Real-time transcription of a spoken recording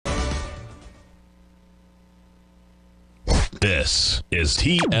This is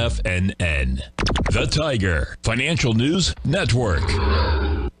TFNN, the Tiger Financial News Network.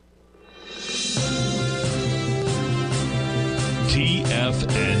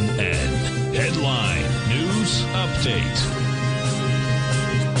 TFNN Headline News Update.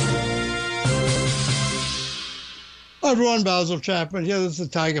 Hi everyone, Basil Chapman here. This is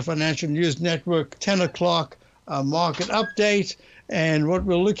the Tiger Financial News Network 10 o'clock market update. And what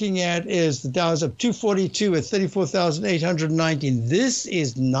we're looking at is the Dow's up 242 at 34,819. This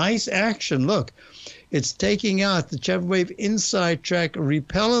is nice action. Look, it's taking out the Chapman Wave inside track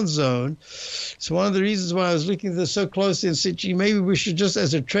repellent zone. So one of the reasons why I was looking at this so closely and said, gee, maybe we should just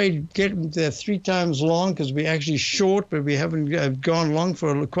as a trade get there 3 times long because we're actually short, but we haven't gone long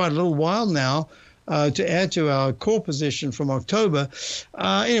for quite a little while now. To add to our core position from October.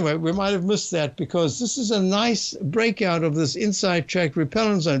 Anyway, we might have missed that because this is a nice breakout of this inside track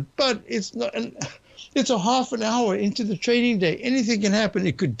repellent zone, but it's not. It's a half an hour into the trading day. Anything can happen.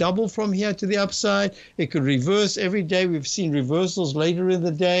 It could double from here to the upside. It could reverse every day. We've seen reversals later in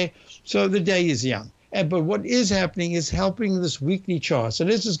the day. So the day is young. But what is happening is helping this weekly chart. So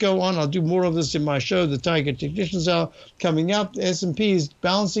let's just go on. I'll do more of this in my show. The Tiger Technicians are coming up. The S&P is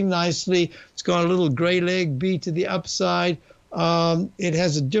bouncing nicely. It's got a little gray leg B to the upside. It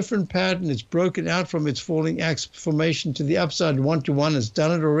has a different pattern. It's broken out from its falling axe formation to the upside. 1-to-1 has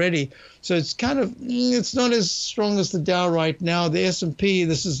done it already. So it's kind of, it's not as strong as the Dow right now. The S&P,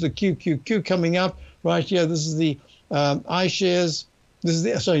 this is the QQQ coming up right here. This is the iShares. This is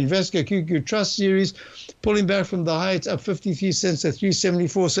the Invesco QQ Trust Series, pulling back from the high. It's up 53 cents at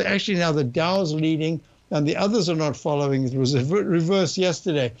 374. So actually now the Dow's leading and the others are not following. It was a reverse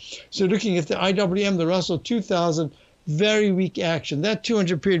yesterday. So looking at the IWM, the Russell 2000, very weak action. That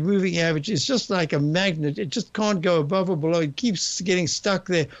 200-period moving average is just like a magnet. It just can't go above or below. It keeps getting stuck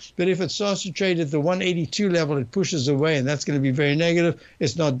there. But if it starts to trade at the 182 level, it pushes away, and that's going to be very negative.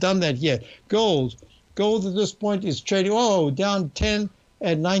 It's not done that yet. Gold at this point is trading, down 10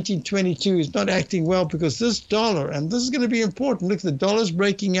 at 1922. Is not acting well because this dollar, and this is going to be important. Look, the dollar's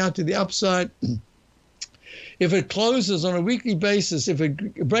breaking out to the upside. If it closes on a weekly basis, if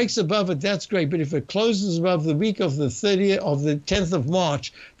it breaks above it, that's great. But if it closes above the week of the 30th of the 10th of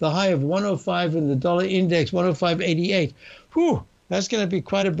March, the high of 105 in the dollar index, 105.88, whew, that's going to be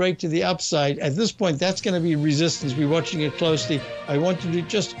quite a break to the upside. At this point, that's going to be resistance. We're watching it closely. I wanted to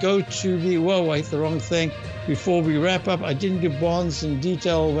just go to the, the wrong thing before we wrap up. I didn't do bonds in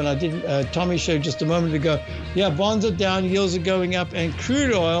detail when I did Tommy's show just a moment ago. Yeah, bonds are down, yields are going up, and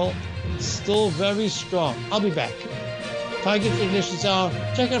crude oil still very strong. I'll be back. Tiger Technicians Hour.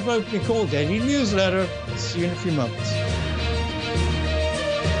 Check out Opening Call Daily Newsletter. See you in a few moments.